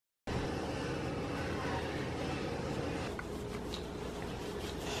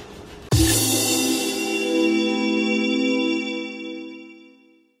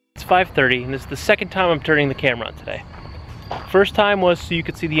5:30 and this is the second time I'm turning the camera on today. First time was so you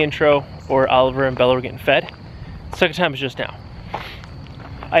could see the intro where Oliver and Bella were getting fed. Second time is just now.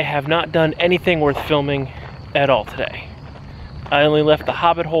 I have not done anything worth filming at all today. I only left the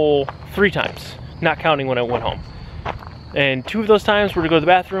Hobbit hole 3 times, not counting when I went home. And 2 of those times were to go to the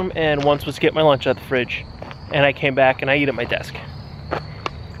bathroom, and once was to get my lunch out of the fridge. And I came back and I eat at my desk.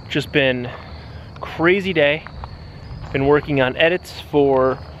 Just been crazy day. Been working on edits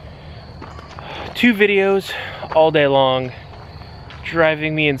for 2 videos all day long.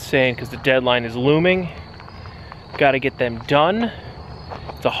 Driving me insane because the deadline is looming. Gotta get them done.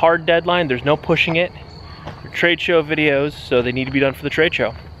 It's a hard deadline, there's no pushing it. They're trade show videos, so they need to be done for the trade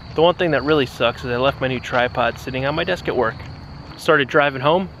show. The one thing that really sucks is I left my new tripod sitting on my desk at work. Started driving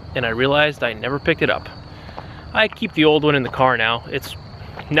home and I realized I never picked it up. I keep the old one in the car now.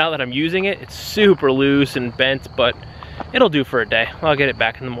 Now that I'm using it, it's super loose and bent, but it'll do for a day. I'll get it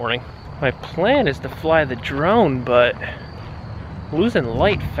back in the morning. My plan is to fly the drone, but losing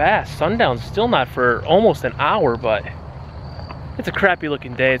light fast. Sundown's still not for almost an hour, but it's a crappy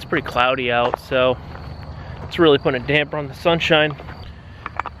looking day. It's pretty cloudy out, so it's really putting a damper on the sunshine.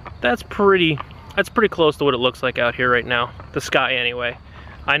 That's pretty close to what it looks like out here right now. The sky anyway.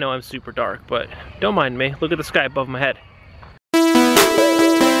 I know I'm super dark, but don't mind me. Look at the sky above my head.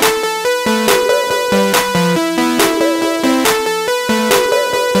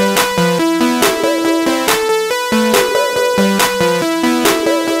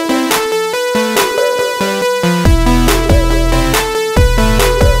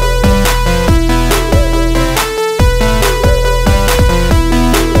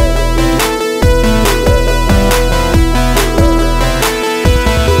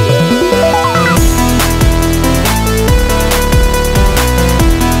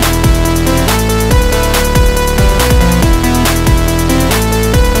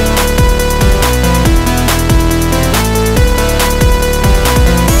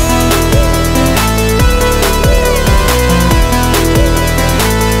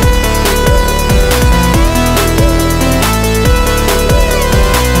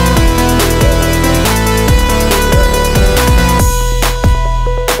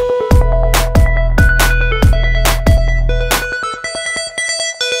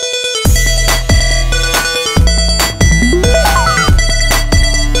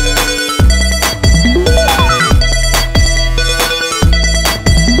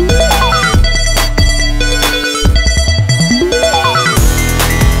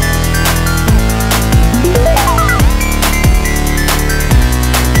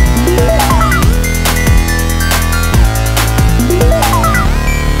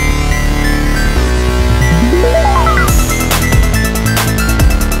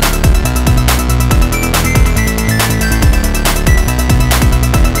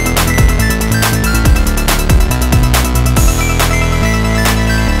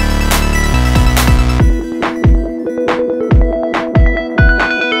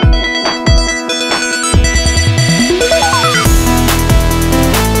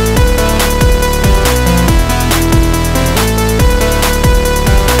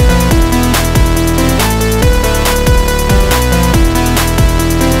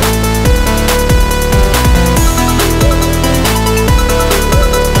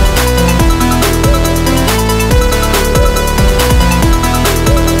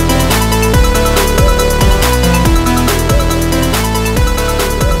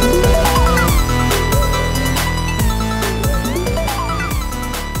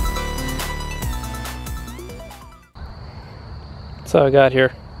 So I got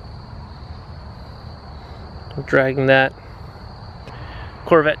here. I'm dragging that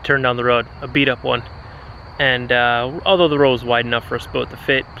Corvette turned down the road, a beat up one. And although the road was wide enough for us both to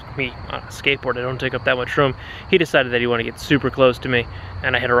fit, me on a skateboard, I don't take up that much room, he decided that he wanted to get super close to me,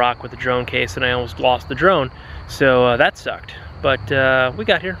 and I hit a rock with the drone case and I almost lost the drone. So that sucked. But we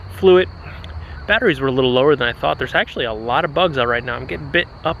got here, flew it. Batteries were a little lower than I thought. There's actually a lot of bugs out right now. I'm getting bit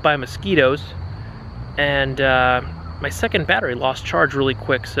up by mosquitoes, and my second battery lost charge really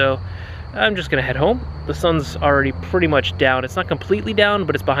quick, so I'm just gonna head home. The sun's already pretty much down. It's not completely down,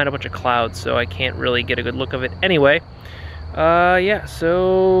 but it's behind a bunch of clouds, so I can't really get a good look of it anyway. Yeah,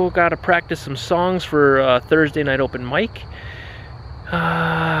 so gotta practice some songs for Thursday night open mic.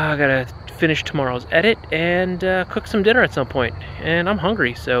 I gotta finish tomorrow's edit and cook some dinner at some point. And I'm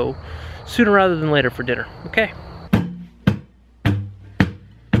hungry, so sooner rather than later for dinner. Okay.